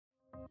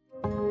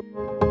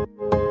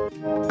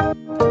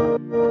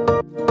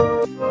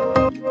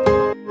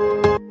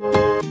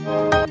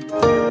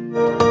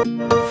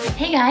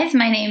guys,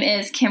 my name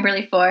is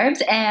Kimberly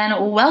Forbes,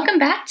 and welcome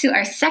back to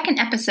our second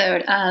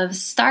episode of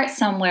Start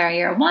Somewhere,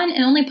 your one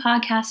and only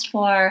podcast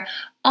for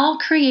all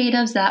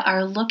creatives that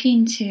are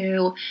looking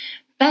to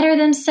better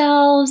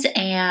themselves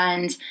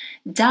and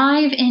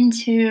dive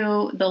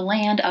into the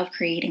land of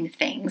creating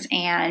things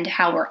and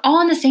how we're all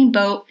in the same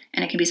boat,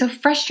 and it can be so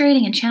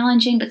frustrating and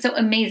challenging, but so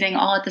amazing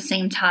all at the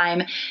same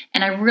time.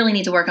 And I really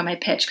need to work on my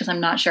pitch because I'm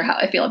not sure how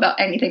I feel about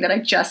anything that I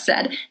just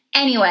said.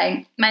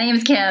 Anyway, my name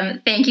is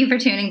Kim. Thank you for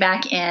tuning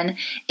back in.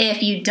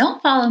 If you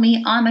don't follow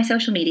me on my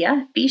social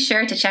media, be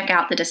sure to check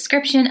out the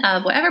description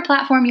of whatever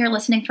platform you're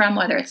listening from,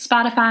 whether it's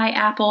Spotify,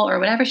 Apple, or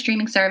whatever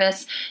streaming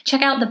service.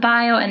 Check out the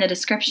bio and the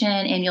description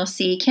and you'll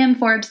see Kim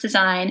Forbes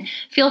Design.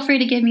 Feel free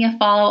to give me a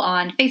follow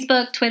on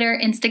Facebook, Twitter,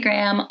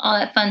 Instagram, all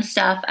that fun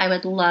stuff. I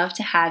would love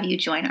to have you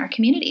join our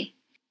community.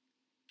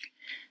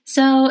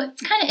 So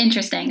it's kind of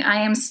interesting. I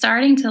am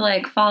starting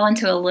to fall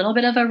into a little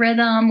bit of a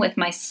rhythm with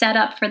my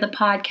setup for the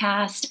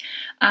podcast.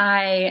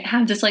 I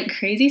have this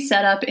crazy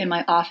setup in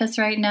my office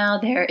right now.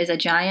 There is a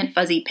giant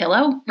fuzzy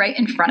pillow right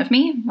in front of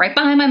me, right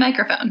behind my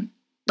microphone.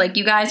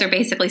 You guys are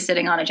basically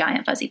sitting on a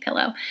giant fuzzy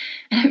pillow.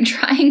 And I'm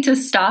trying to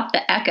stop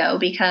the echo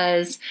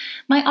because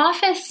my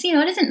office,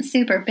 it isn't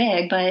super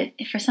big, but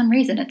for some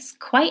reason it's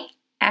quite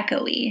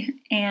echoey.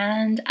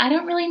 And I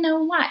don't really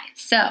know why.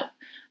 So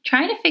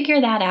trying to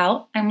figure that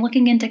out. I'm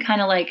looking into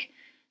kind of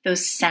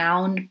those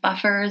sound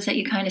buffers that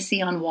you kind of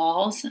see on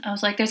walls. I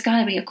was like, there's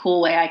got to be a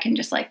cool way I can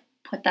just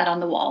put that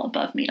on the wall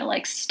above me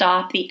to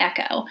stop the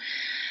echo.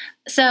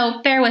 So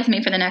bear with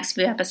me for the next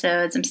few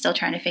episodes. I'm still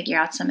trying to figure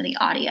out some of the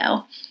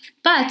audio.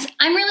 But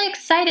I'm really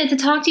excited to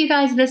talk to you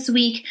guys this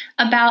week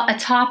about a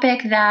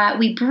topic that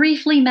we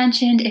briefly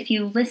mentioned. If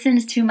you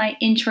listened to my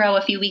intro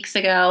a few weeks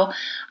ago,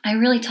 I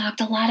really talked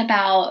a lot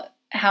about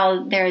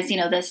how there's,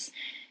 this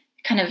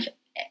kind of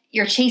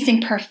you're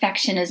chasing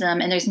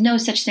perfectionism and there's no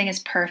such thing as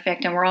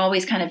perfect. And we're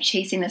always kind of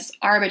chasing this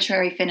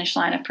arbitrary finish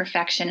line of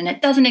perfection and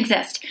it doesn't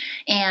exist.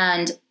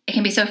 And it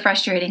can be so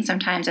frustrating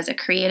sometimes as a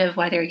creative,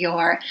 whether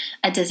you're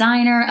a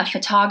designer, a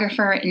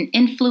photographer, an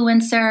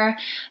influencer.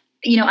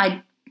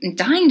 I'm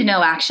dying to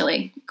know,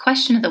 actually,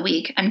 question of the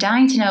week. I'm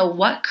dying to know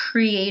what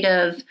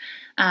creative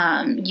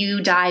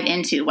you dive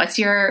into. What's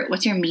your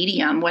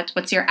medium?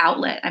 What's your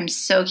outlet? I'm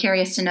so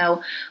curious to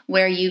know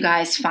where you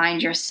guys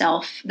find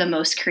yourself the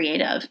most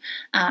creative.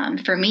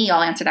 For me,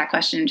 I'll answer that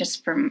question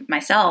just for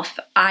myself.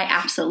 I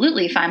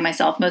absolutely find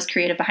myself most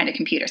creative behind a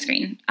computer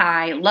screen.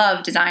 I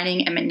love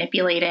designing and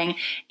manipulating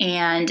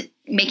and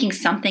making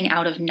something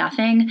out of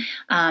nothing.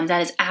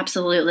 That is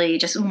absolutely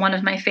just one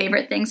of my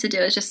favorite things to do,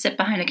 is just sit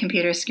behind a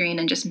computer screen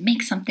and just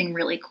make something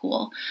really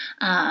cool.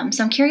 So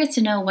I'm curious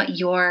to know what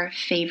your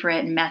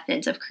favorite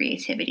methods of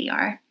creativity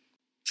are.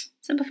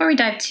 So before we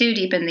dive too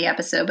deep in the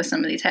episode with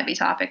some of these heavy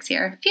topics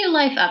here, a few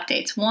life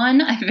updates.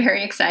 One, I'm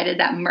very excited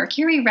that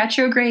Mercury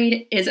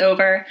retrograde is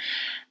over.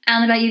 I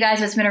don't know about you guys,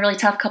 but it's been a really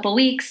tough couple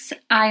weeks.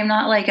 I am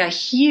not a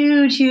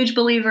huge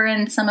believer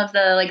in some of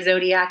the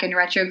zodiac and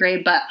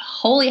retrograde, but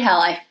holy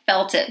hell, I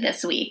felt it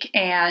this week.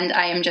 And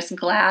I am just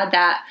glad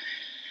that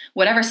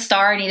whatever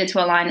star needed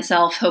to align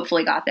itself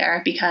hopefully got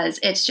there, because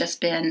it's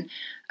just been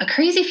a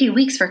crazy few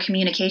weeks for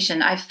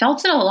communication. I've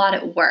felt it a lot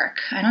at work.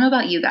 I don't know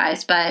about you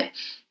guys, but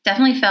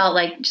definitely felt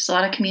just a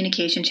lot of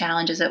communication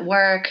challenges at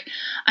work.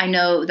 I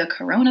know the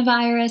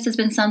coronavirus has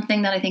been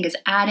something that I think is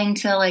adding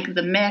to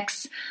the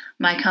mix.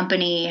 My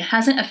company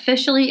hasn't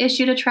officially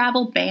issued a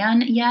travel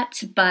ban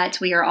yet, but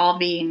we are all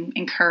being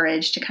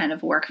encouraged to kind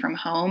of work from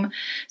home.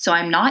 So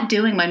I'm not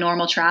doing my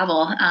normal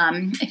travel.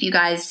 If you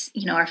guys,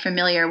 are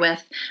familiar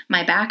with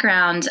my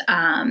background,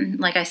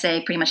 like I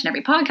say pretty much in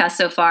every podcast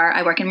so far,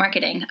 I work in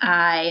marketing.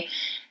 I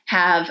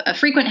have a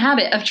frequent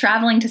habit of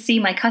traveling to see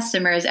my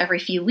customers every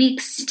few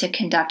weeks to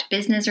conduct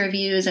business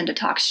reviews and to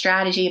talk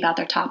strategy about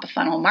their top of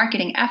funnel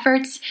marketing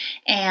efforts.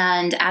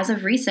 And as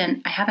of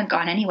recent, I haven't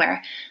gone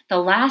anywhere. The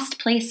last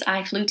place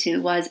I flew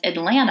to was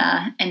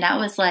Atlanta, and that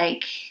was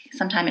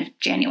sometime in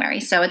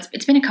January. So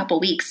it's been a couple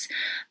weeks.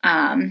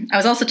 I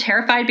was also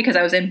terrified because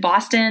I was in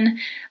Boston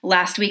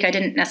last week. I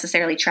didn't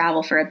necessarily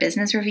travel for a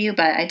business review,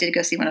 but I did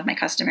go see one of my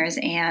customers,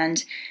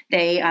 and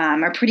they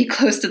are pretty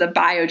close to the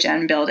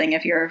Biogen building.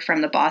 If you're from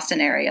the Boston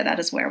area, that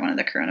is where one of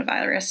the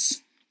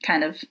coronavirus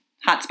kind of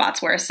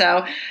hotspots were.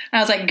 So I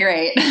was like,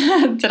 great.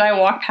 Did I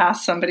walk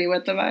past somebody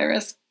with the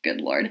virus? Good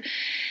Lord.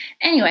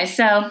 Anyway,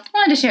 so I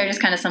wanted to share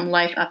just kind of some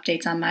life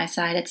updates on my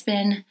side. It's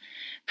been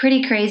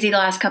pretty crazy the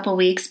last couple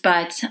weeks,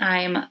 but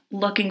I'm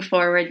looking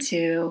forward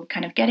to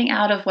kind of getting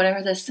out of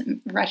whatever this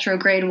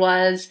retrograde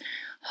was.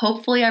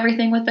 Hopefully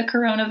everything with the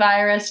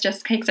coronavirus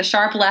just takes a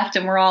sharp left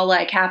and we're all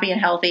happy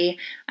and healthy.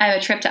 I have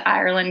a trip to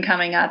Ireland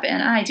coming up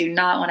and I do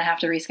not want to have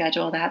to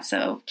reschedule that,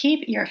 so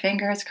keep your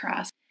fingers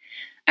crossed.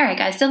 All right,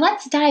 guys, so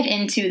let's dive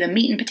into the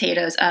meat and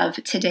potatoes of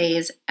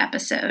today's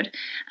episode.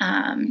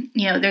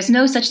 There's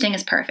no such thing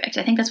as perfect.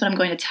 I think that's what I'm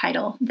going to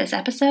title this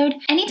episode.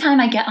 Anytime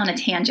I get on a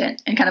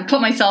tangent and kind of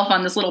put myself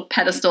on this little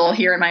pedestal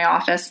here in my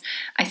office,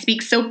 I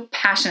speak so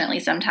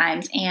passionately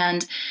sometimes.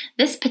 And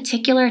this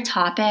particular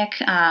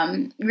topic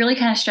really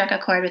kind of struck a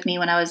chord with me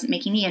when I was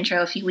making the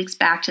intro a few weeks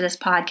back to this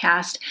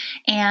podcast.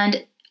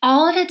 And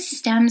all of it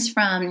stems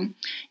from,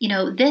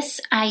 this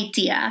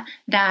idea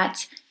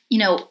that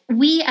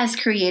we as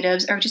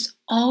creatives are just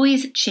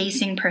always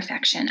chasing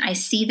perfection. I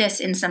see this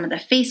in some of the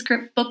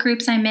Facebook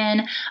groups I'm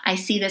in. I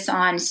see this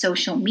on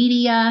social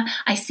media.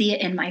 I see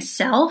it in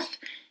myself.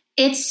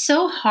 It's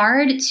so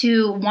hard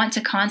to want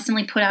to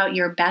constantly put out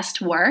your best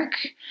work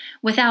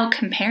without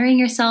comparing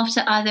yourself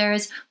to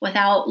others,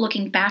 without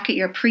looking back at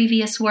your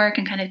previous work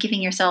and kind of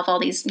giving yourself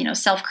all these,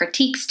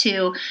 self-critiques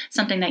to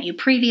something that you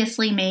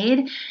previously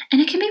made.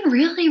 And it can be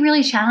really,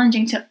 really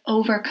challenging to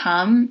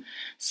overcome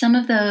some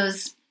of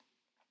those,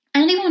 I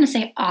don't even want to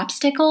say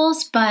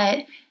obstacles,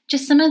 but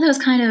just some of those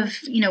kind of,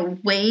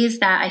 ways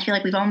that I feel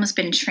like we've almost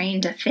been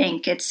trained to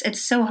think.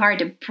 It's so hard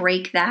to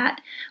break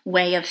that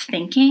way of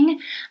thinking.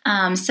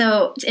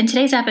 So in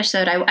today's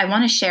episode, I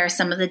want to share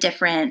some of the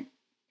different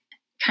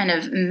kind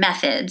of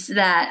methods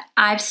that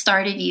I've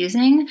started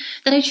using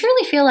that I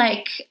truly feel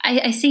like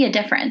I see a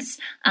difference.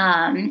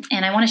 And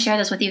I want to share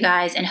this with you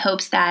guys in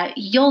hopes that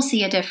you'll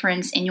see a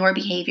difference in your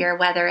behavior,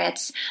 whether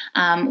it's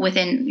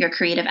within your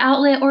creative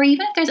outlet or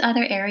even if there's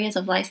other areas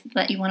of life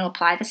that you want to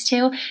apply this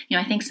to.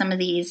 I think some of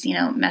these,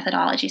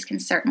 methodologies can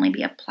certainly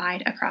be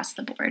applied across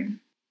the board.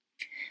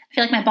 I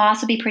feel like my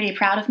boss would be pretty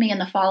proud of me in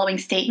the following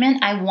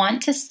statement. I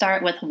want to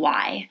start with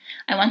why.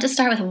 I want to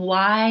start with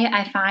why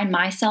I find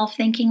myself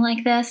thinking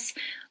like this,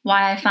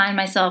 why I find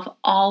myself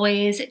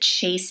always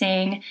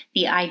chasing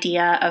the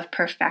idea of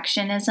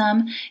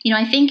perfectionism.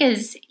 I think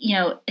as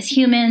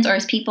humans or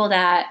as people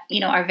that,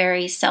 are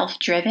very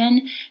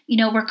self-driven,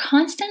 we're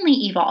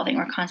constantly evolving.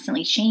 We're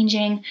constantly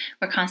changing.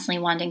 We're constantly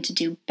wanting to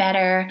do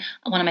better.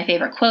 One of my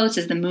favorite quotes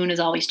is the moon is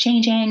always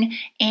changing.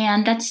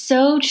 And that's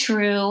so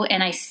true.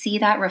 And I see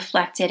that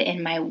reflected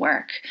in my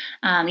work.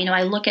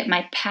 I look at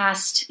my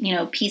past,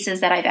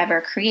 pieces that I've ever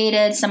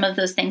created. Some of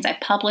those things I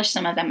published,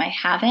 some of them I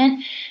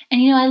haven't.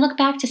 And, I look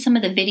back to some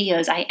of the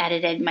videos I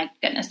edited, my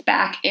goodness,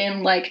 back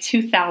in like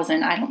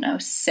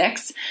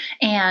 2006.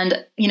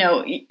 And,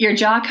 your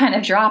jaw kind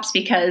of drops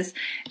because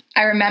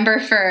I remember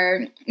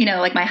for,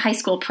 like my high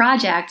school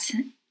project,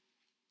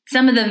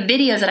 some of the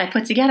videos that I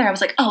put together, I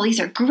was like, oh, these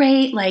are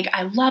great. Like,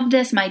 I love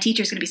this. My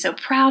teacher's going to be so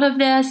proud of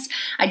this.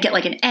 I'd get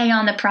like an A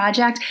on the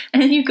project.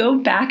 And then you go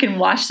back and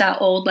watch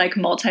that old like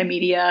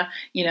multimedia,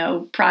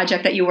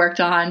 project that you worked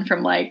on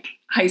from like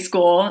high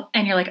school.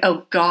 And you're like,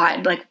 oh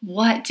God, like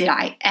what did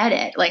I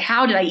edit? Like,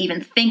 how did I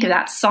even think of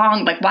that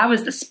song? Like, why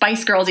was the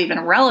Spice Girls even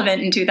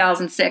relevant in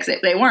 2006?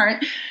 They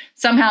weren't.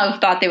 Somehow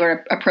thought they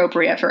were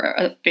appropriate for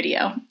a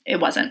video. It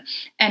wasn't.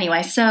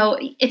 Anyway, so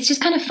it's just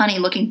kind of funny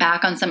looking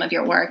back on some of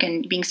your work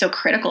and being so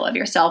critical of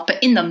yourself.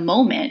 But in the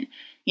moment,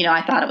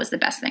 I thought it was the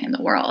best thing in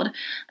the world.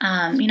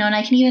 And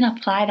I can even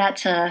apply that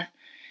to,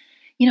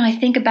 I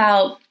think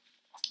about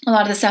a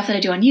lot of the stuff that I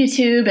do on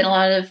YouTube and a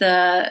lot of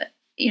the,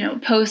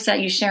 posts that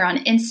you share on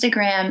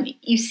Instagram.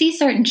 You see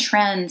certain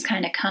trends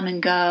kind of come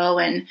and go.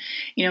 And,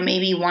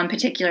 maybe one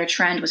particular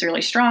trend was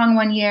really strong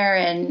one year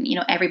and,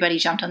 everybody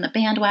jumped on the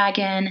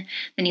bandwagon.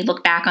 Then you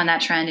look back on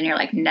that trend and you're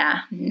like, nah,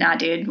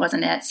 dude,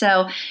 wasn't it?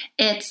 So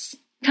it's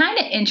kind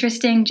of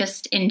interesting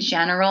just in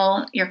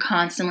general. You're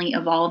constantly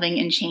evolving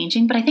and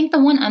changing. But I think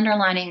the one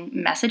underlining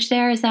message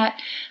there is that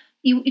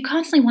you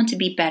constantly want to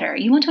be better.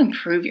 You want to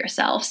improve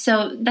yourself.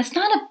 So that's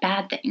not a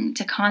bad thing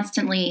to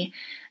constantly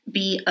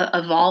be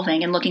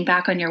evolving and looking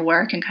back on your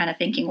work and kind of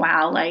thinking,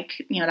 wow,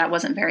 like, that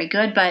wasn't very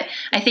good. But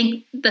I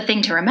think the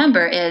thing to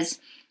remember is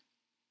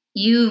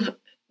you've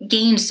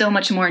gained so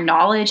much more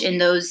knowledge in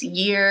those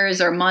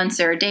years or months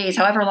or days,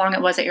 however long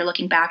it was that you're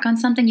looking back on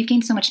something. You've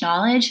gained so much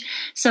knowledge.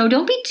 So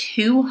don't be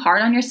too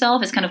hard on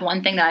yourself is kind of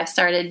one thing that I've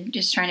started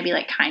just trying to be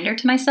like kinder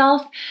to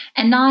myself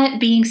and not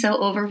being so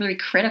overly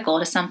critical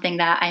to something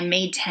that I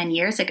made 10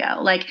 years ago.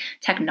 Like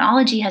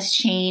technology has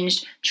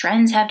changed,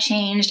 trends have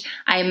changed.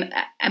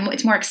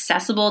 It's more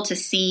accessible to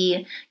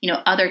see,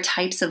 other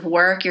types of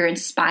work. You're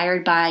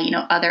inspired by,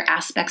 other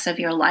aspects of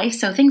your life.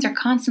 So things are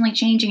constantly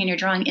changing and you're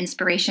drawing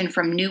inspiration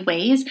from new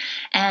ways.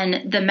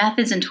 And the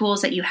methods and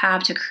tools that you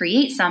have to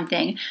create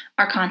something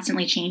are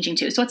constantly changing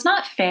too. So it's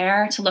not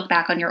fair to look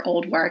back on your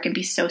old work and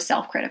be so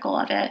self-critical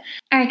of it.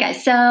 All right,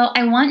 guys, so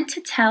I want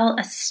to tell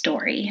a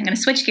story. I'm going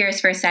to switch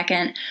gears for a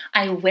second.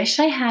 I wish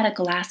I had a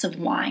glass of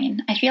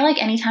wine. I feel like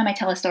anytime I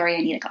tell a story,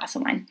 I need a glass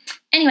of wine.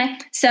 Anyway,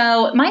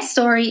 so my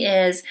story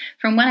is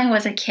from when I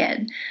was a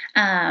kid.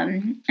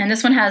 And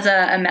this one has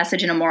a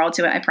message and a moral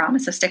to it, I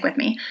promise, so stick with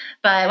me.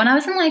 But when I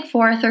was in like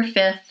 4th or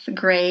 5th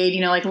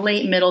grade, like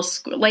late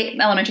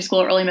elementary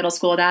school, early middle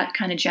school, that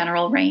kind of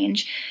general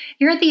range,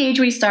 you're at the age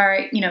where you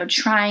start,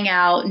 trying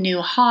out new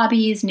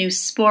hobbies, new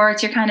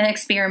sports. You're kind of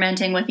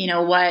experimenting with,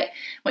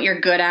 what you're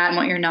good at and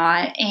what you're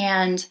not.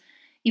 And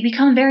you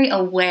become very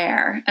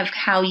aware of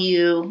how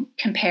you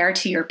compare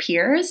to your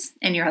peers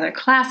and your other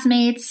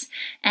classmates.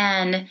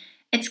 And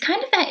it's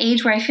kind of that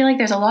age where I feel like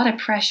there's a lot of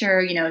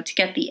pressure, to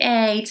get the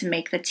A, to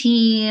make the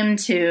team,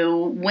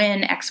 to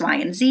win X, Y,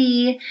 and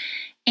Z.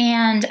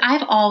 And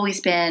I've always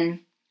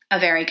been a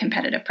very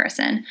competitive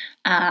person.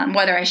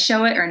 Whether I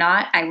show it or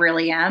not, I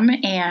really am.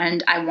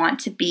 And I want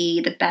to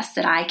be the best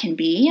that I can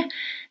be.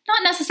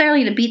 Not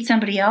necessarily to beat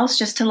somebody else,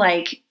 just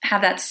to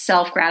have that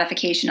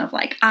self-gratification of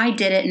I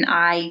did it and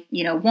I,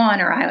 won,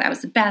 or I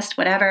was the best,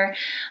 whatever.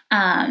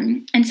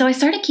 And so I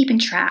started keeping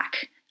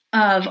track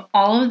of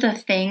all of the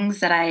things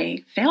that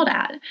I failed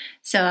at.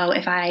 So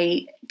if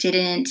I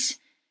didn't,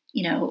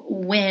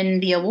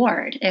 win the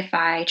award, if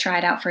I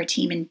tried out for a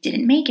team and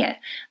didn't make it,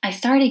 I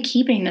started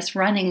keeping this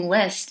running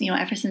list,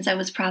 ever since I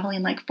was probably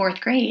in 4th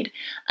grade,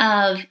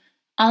 of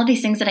all of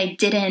these things that I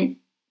didn't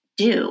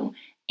do.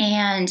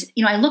 And,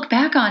 I look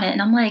back on it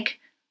and I'm like,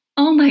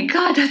 oh my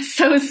God, that's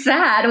so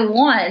sad.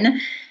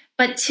 1.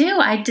 But 2,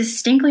 I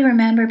distinctly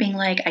remember being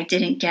I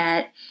didn't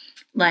get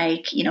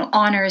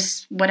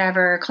honors,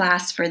 whatever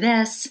class for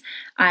this.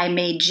 I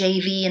made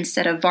JV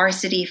instead of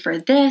varsity for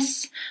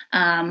this.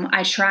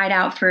 I tried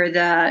out for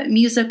the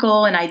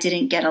musical and I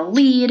didn't get a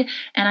lead.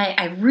 And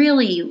I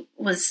really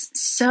was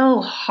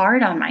so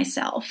hard on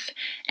myself.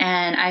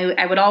 And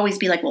I would always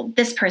be well,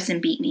 this person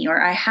beat me,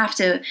 or I have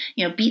to,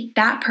 beat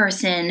that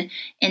person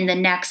in the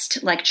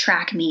next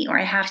track meet, or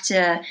I have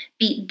to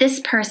beat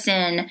this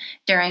person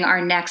during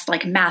our next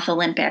math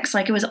Olympics.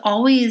 It was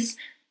always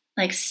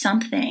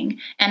something.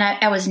 And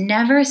I was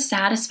never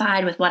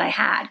satisfied with what I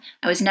had.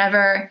 I was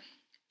never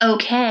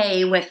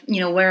okay with,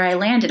 where I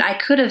landed. I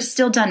could have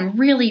still done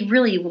really,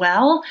 really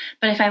well,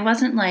 but if I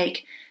wasn't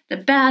the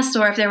best,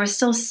 or if there was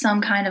still some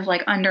kind of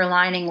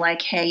underlining,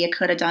 hey, you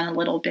could have done a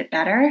little bit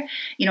better,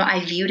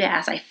 I viewed it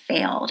as I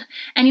failed.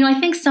 And, I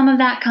think some of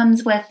that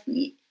comes with,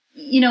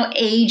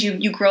 age.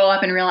 You grow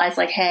up and realize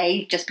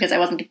hey, just because I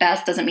wasn't the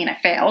best doesn't mean I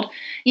failed.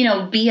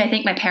 B, I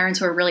think my parents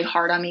were really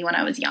hard on me when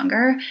I was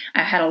younger.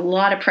 I had a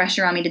lot of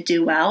pressure on me to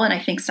do well, and I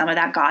think some of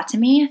that got to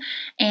me.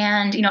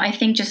 And, I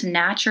think just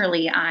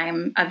naturally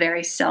I'm a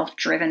very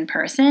self-driven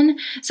person.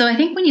 So I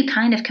think when you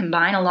kind of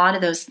combine a lot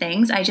of those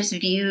things, I just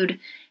viewed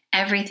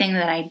everything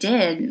that I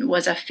did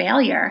was a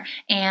failure.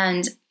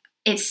 And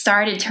it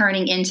started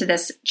turning into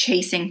this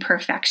chasing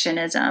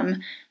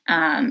perfectionism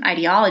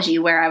ideology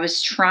where I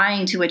was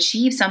trying to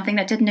achieve something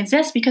that didn't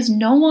exist, because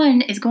no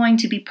one is going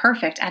to be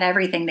perfect at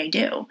everything they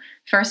do,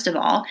 first of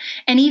all.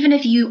 And even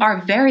if you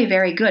are very,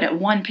 very good at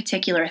one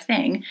particular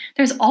thing,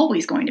 there's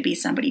always going to be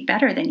somebody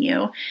better than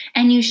you.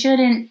 And you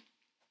shouldn't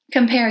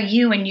compare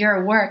you and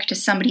your work to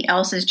somebody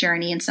else's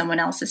journey and someone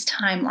else's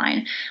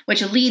timeline,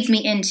 which leads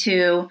me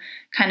into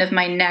kind of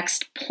my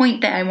next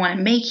point that I want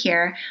to make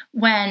here.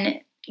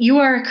 When you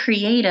are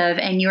creative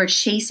and you're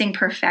chasing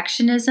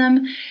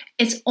perfectionism,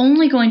 it's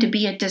only going to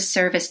be a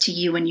disservice to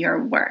you and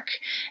your work.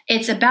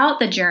 It's about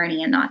the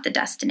journey and not the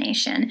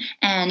destination.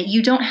 And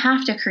you don't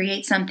have to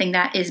create something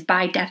that is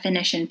by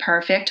definition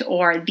perfect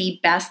or the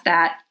best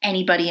that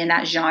anybody in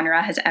that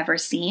genre has ever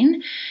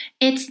seen.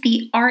 It's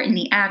the art and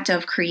the act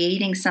of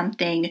creating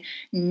something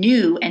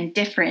new and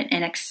different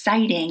and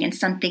exciting and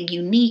something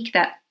unique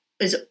that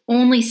is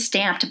only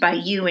stamped by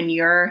you and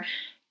your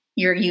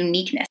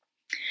uniqueness.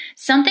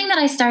 Something that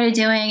I started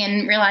doing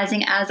and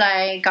realizing as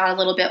I got a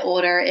little bit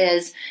older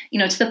is,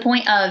 to the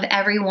point of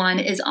everyone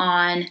is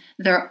on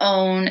their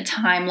own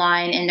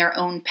timeline and their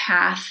own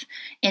path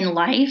in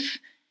life.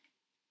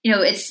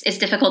 It's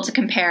difficult to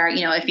compare.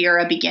 If you're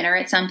a beginner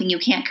at something, you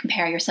can't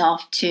compare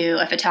yourself to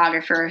a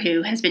photographer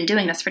who has been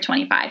doing this for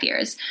 25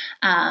 years.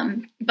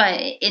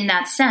 But in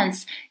that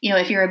sense,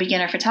 if you're a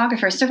beginner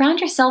photographer,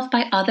 surround yourself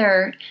by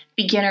other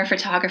beginner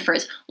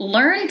photographers.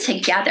 Learn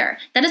together.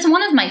 That is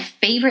one of my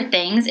favorite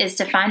things, is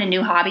to find a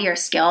new hobby or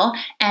skill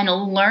and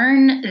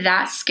learn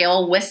that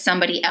skill with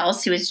somebody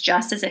else who is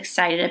just as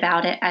excited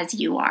about it as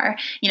you are.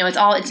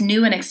 It's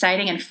new and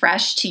exciting and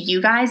fresh to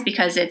you guys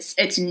because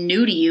it's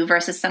new to you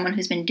versus someone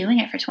who's been doing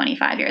it for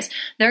 25 years.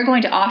 They're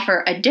going to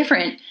offer a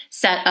different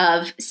set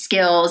of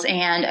skills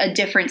and a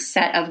different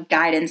set of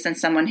guidance than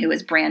someone who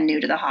is brand new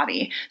to the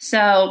hobby.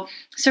 So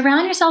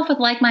surround yourself with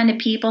like-minded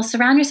people,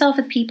 surround yourself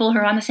with people who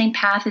are on the same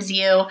path as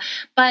you,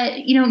 but,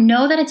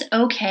 know that it's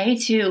okay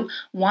to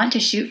want to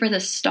shoot for the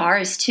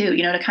stars too,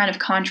 to kind of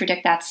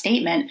contradict that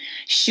statement.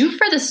 Shoot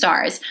for the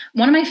stars.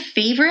 One of my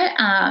favorite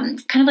kind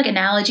of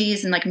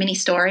analogies and mini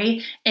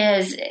story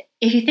is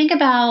if you think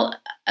about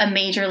a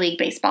Major League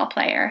Baseball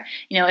player,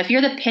 if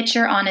you're the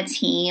pitcher on a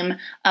team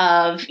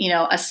of,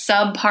 a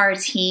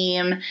subpar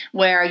team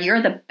where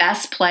you're the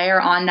best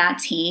player on that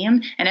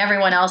team and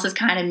everyone else is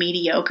kind of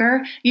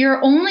mediocre,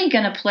 you're only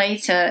going to play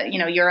to,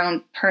 your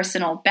own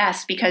personal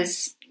best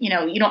because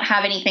you don't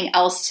have anything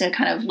else to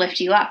kind of lift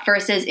you up.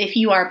 Versus if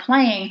you are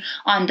playing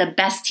on the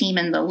best team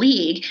in the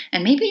league,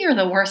 and maybe you're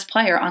the worst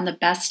player on the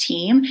best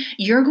team,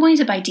 you're going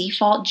to by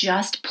default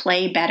just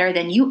play better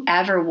than you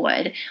ever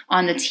would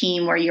on the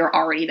team where you're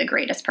already the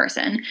greatest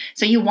person.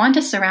 So you want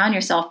to surround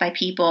yourself by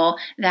people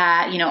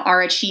that,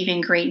 are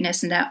achieving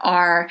greatness and that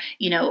are,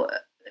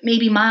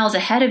 maybe miles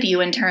ahead of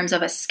you in terms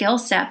of a skill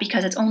set,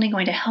 because it's only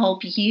going to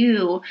help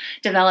you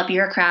develop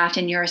your craft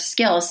and your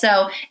skills.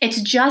 So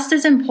it's just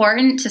as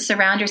important to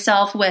surround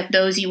yourself with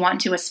those you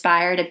want to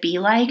aspire to be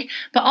like,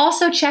 but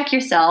also check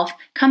yourself,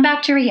 come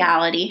back to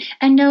reality,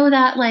 and know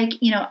that,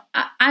 like, you know,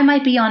 I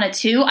might be on a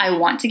 2. I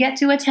want to get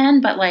to a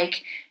 10, but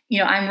like, you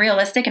know, I'm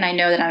realistic and I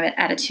know that I'm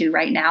at a 2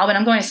 right now, but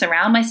I'm going to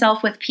surround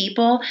myself with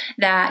people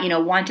that, you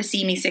know, want to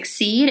see me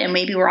succeed, and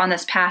maybe we're on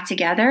this path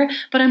together,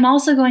 but I'm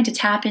also going to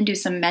tap into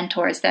some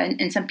mentors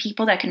and some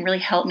people that can really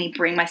help me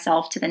bring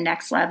myself to the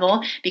next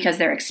level, because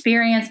they're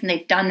experienced and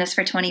they've done this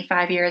for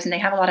 25 years and they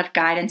have a lot of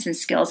guidance and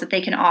skills that they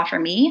can offer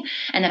me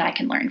and that I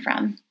can learn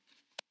from.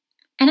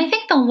 And I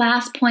think the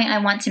last point I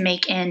want to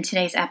make in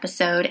today's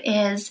episode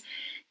is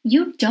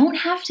you don't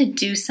have to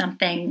do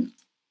something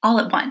all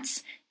at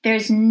once.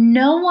 There's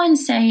no one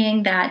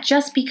saying that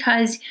just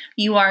because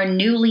you are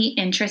newly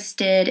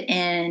interested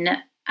in,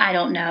 I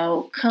don't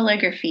know,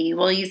 calligraphy,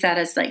 we'll use that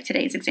as like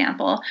today's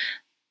example,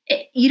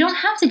 you don't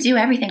have to do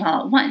everything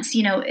all at once.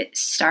 You know,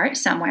 start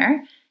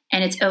somewhere.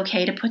 And it's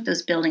okay to put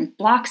those building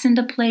blocks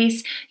into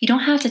place. You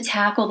don't have to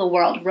tackle the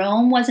world.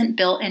 Rome wasn't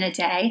built in a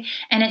day.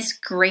 And it's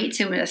great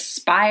to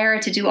aspire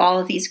to do all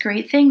of these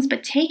great things,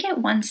 but take it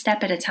one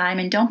step at a time,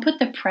 and don't put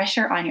the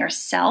pressure on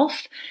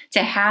yourself to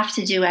have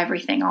to do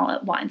everything all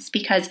at once,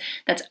 because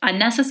that's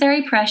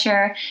unnecessary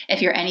pressure.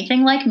 If you're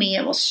anything like me,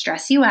 it will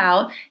stress you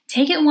out.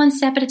 Take it one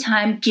step at a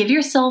time. Give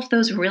yourself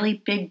those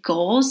really big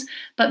goals,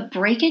 but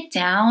break it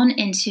down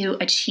into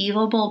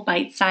achievable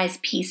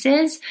bite-sized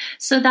pieces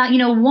so that, you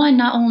know, one,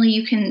 not only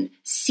you can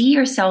see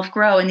yourself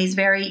grow in these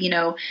very, you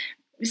know,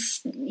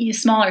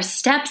 smaller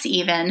steps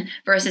even,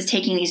 versus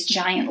taking these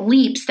giant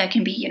leaps that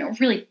can be, you know,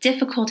 really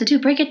difficult to do.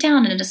 Break it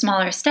down into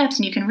smaller steps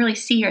and you can really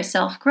see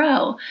yourself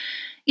grow.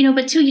 You know,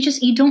 but two,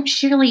 you don't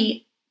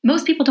surely,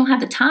 most people don't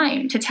have the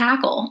time to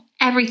tackle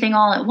everything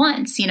all at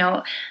once. You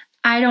know,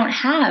 I don't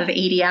have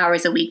 80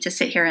 hours a week to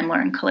sit here and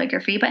learn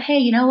calligraphy, but hey,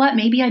 you know what?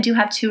 Maybe I do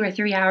have 2 or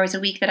 3 hours a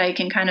week that I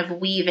can kind of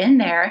weave in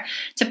there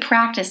to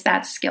practice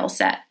that skill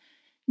set.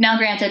 Now,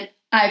 granted,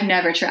 I've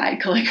never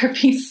tried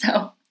calligraphy,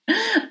 so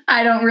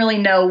I don't really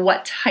know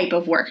what type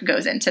of work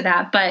goes into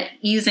that, but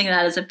using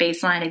that as a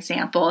baseline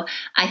example,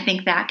 I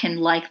think that can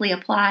likely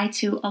apply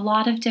to a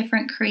lot of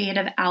different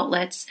creative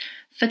outlets.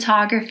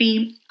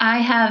 Photography, I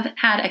have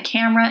had a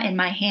camera in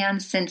my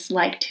hands since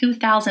like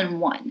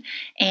 2001,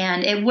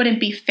 and it wouldn't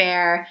be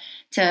fair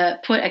to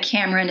put a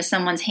camera into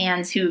someone's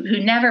hands who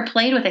never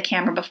played with a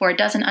camera before,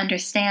 doesn't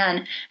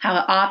understand how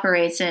it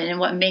operates and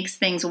what makes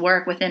things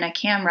work within a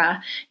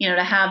camera, you know,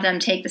 to have them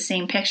take the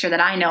same picture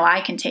that I know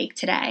I can take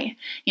today.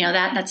 You know,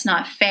 that's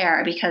not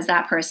fair, because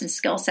that person's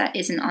skill set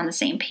isn't on the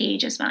same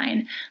page as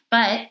mine.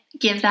 But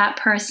give that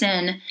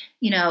person,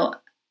 you know,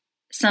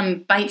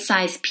 some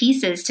bite-sized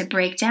pieces to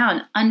break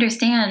down.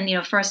 Understand, you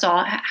know, first of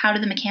all, how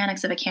do the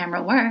mechanics of a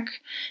camera work?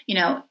 You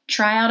know,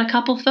 try out a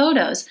couple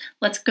photos.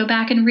 Let's go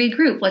back and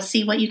regroup. Let's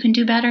see what you can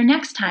do better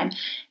next time.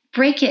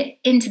 Break it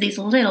into these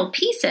little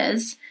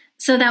pieces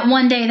so that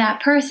one day that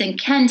person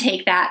can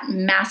take that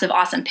massive,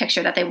 awesome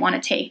picture that they want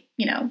to take.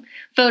 You know,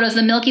 photos of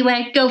the Milky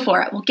Way, go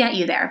for it. We'll get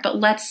you there. But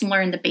let's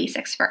learn the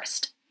basics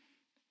first.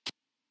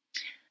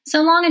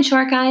 So long and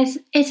short, guys,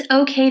 it's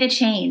okay to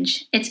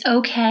change. It's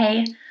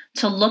okay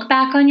to look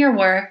back on your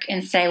work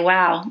and say,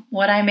 wow,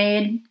 what I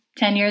made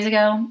 10 years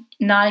ago,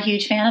 not a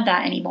huge fan of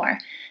that anymore.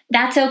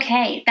 That's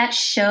okay. That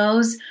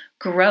shows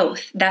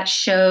growth. That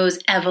shows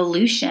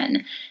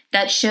evolution.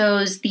 That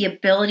shows the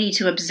ability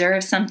to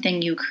observe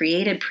something you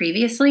created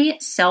previously,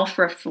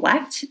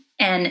 self-reflect,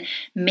 and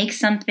make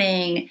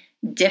something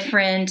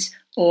different.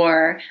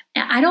 Or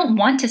I don't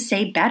want to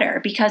say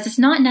better, because it's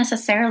not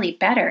necessarily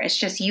better. It's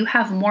just you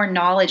have more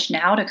knowledge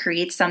now to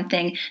create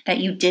something that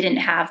you didn't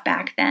have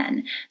back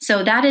then.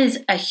 So that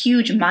is a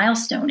huge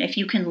milestone. If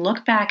you can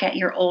look back at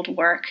your old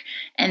work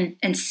and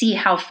see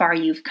how far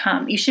you've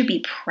come, you should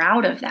be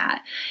proud of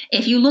that.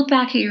 If you look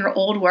back at your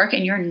old work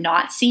and you're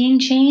not seeing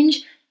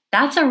change,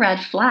 that's a red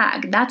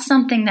flag. That's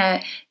something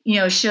that, you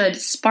know, should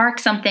spark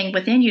something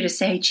within you to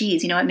say,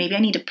 geez, you know what, maybe I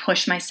need to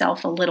push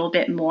myself a little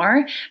bit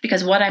more,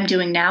 because what I'm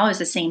doing now is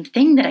the same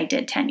thing that I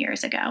did 10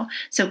 years ago.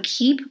 So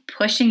keep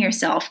pushing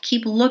yourself,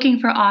 keep looking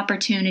for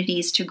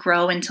opportunities to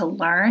grow and to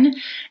learn,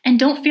 and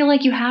don't feel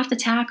like you have to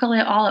tackle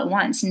it all at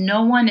once.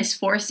 No one is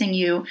forcing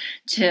you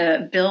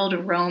to build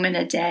Rome in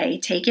a day.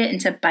 Take it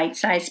into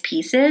bite-sized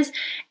pieces.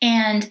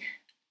 And,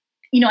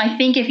 you know, I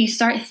think if you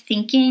start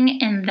thinking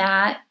in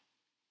that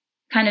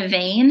kind of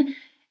vein,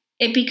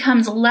 it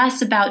becomes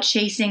less about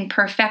chasing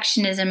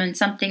perfectionism and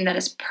something that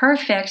is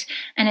perfect,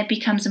 and it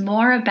becomes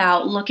more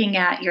about looking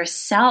at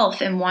yourself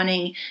and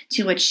wanting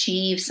to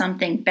achieve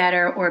something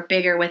better or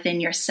bigger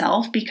within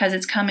yourself, because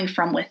it's coming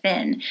from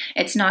within.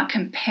 It's not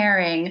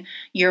comparing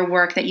your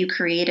work that you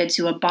created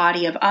to a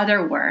body of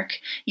other work.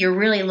 You're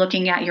really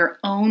looking at your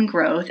own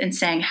growth and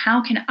saying,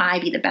 how can I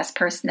be the best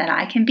person that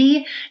I can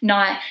be?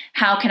 Not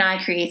how can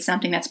I create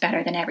something that's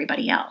better than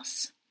everybody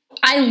else.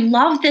 I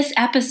love this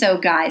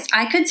episode, guys.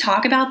 I could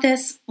talk about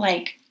this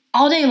like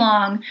all day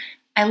long.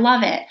 I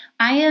love it.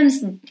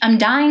 I'm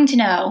dying to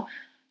know,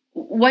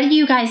 what do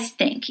you guys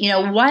think?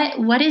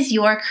 What is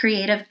your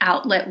creative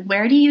outlet?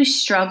 Where do you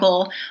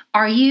struggle?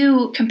 Are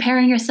you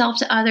comparing yourself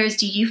to others?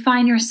 Do you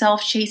find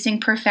yourself chasing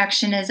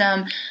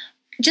perfectionism?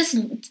 Just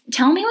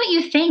tell me what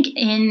you think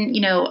in,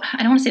 I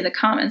don't want to say the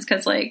comments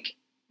because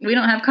we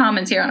don't have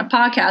comments here on a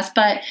podcast,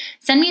 but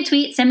send me a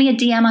tweet, send me a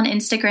DM on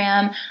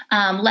Instagram.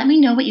 Let me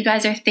know what you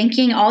guys are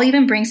thinking. I'll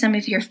even bring some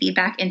of your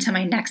feedback into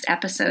my next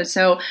episode.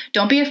 So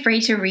don't be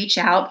afraid to reach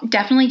out.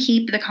 Definitely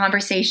keep the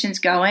conversations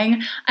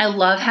going. I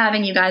love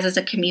having you guys as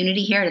a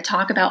community here to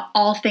talk about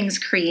all things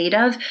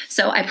creative.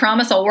 So I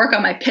promise I'll work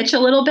on my pitch a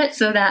little bit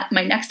so that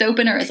my next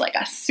opener is like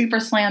a super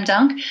slam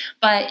dunk.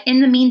 But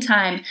in the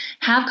meantime,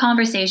 have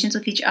conversations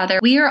with each other.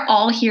 We are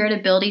all here to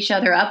build each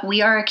other up.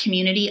 We are a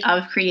community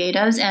of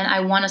creatives, and I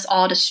want us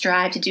all to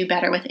strive to do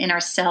better within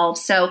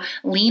ourselves. So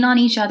lean on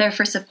each other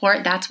for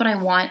support. That's what I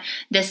want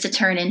this to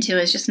turn into,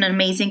 is just an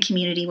amazing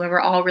community where we're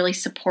all really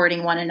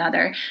supporting one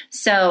another.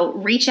 So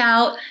reach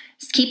out,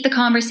 keep the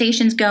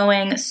conversations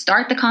going,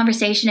 start the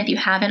conversation if you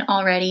haven't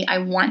already. I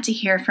want to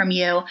hear from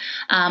you.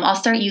 I'll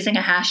start using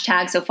a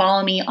hashtag, so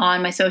follow me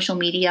on my social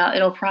media.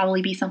 It'll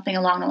probably be something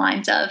along the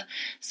lines of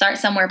Start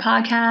Somewhere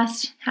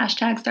Podcast,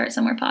 hashtag Start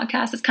Somewhere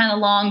Podcast. It's kind of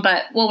long,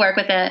 but we'll work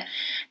with it.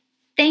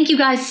 Thank you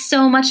guys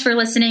so much for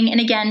listening. And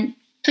again,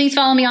 please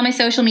follow me on my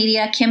social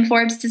media, Kim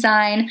Forbes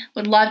Design.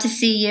 Would love to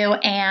see you.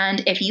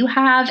 And if you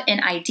have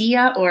an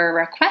idea or a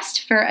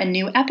request for a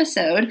new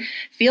episode,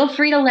 feel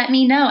free to let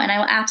me know, and I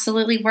will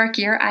absolutely work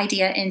your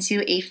idea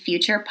into a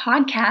future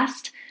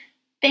podcast.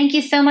 Thank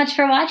you so much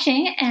for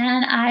watching,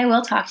 and I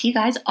will talk to you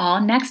guys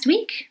all next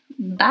week.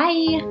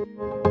 Bye.